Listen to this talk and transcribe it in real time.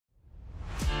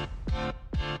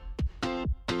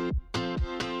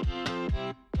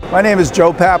My name is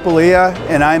Joe Papalia,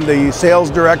 and I'm the sales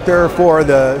director for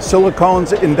the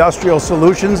Silicones Industrial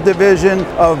Solutions division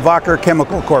of WACKER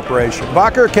Chemical Corporation.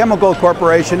 WACKER Chemical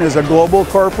Corporation is a global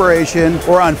corporation.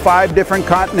 We're on 5 different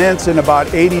continents in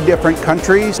about 80 different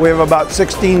countries. We have about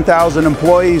 16,000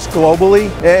 employees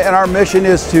globally, and our mission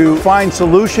is to find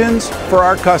solutions for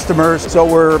our customers. So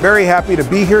we're very happy to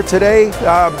be here today.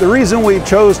 The reason we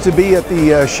chose to be at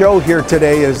the show here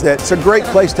today is that it's a great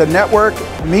place to network,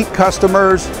 meet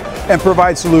customers, and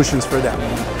provide solutions for them.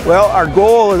 Well, our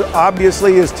goal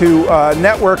obviously is to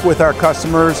network with our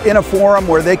customers in a forum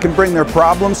where they can bring their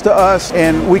problems to us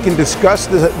and we can discuss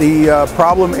the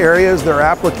problem areas, their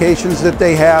applications that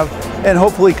they have, and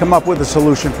hopefully come up with a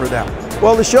solution for them.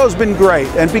 Well, the show's been great,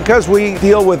 and because we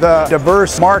deal with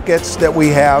diverse markets that we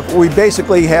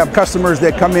basically have customers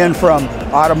that come in from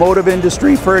automotive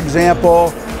industry, for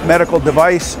example, medical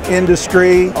device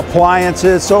industry,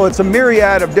 appliances. So it's a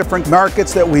myriad of different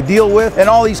markets that we deal with, and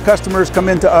all these customers come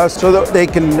into us so that they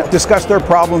can discuss their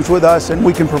problems with us and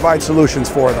we can provide solutions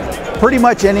for them. Pretty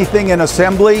much anything in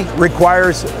assembly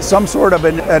requires some sort of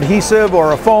an adhesive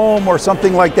or a foam or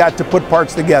something like that to put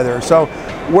parts together. So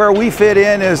where we fit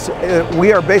in is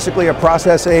we are basically a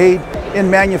process aid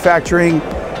in manufacturing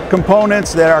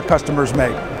components that our customers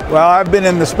make. Well, I've been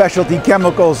in the specialty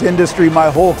chemicals industry my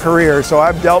whole career, so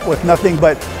I've dealt with nothing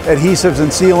but adhesives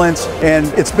and sealants, and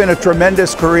it's been a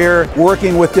tremendous career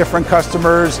working with different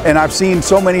customers, and I've seen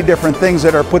so many different things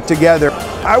that are put together.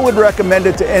 I would recommend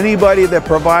it to anybody that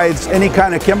provides any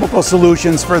kind of chemical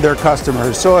solutions for their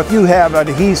customers. So if you have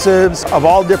adhesives of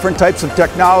all different types of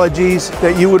technologies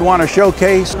that you would want to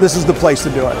showcase, this is the place to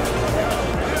do it.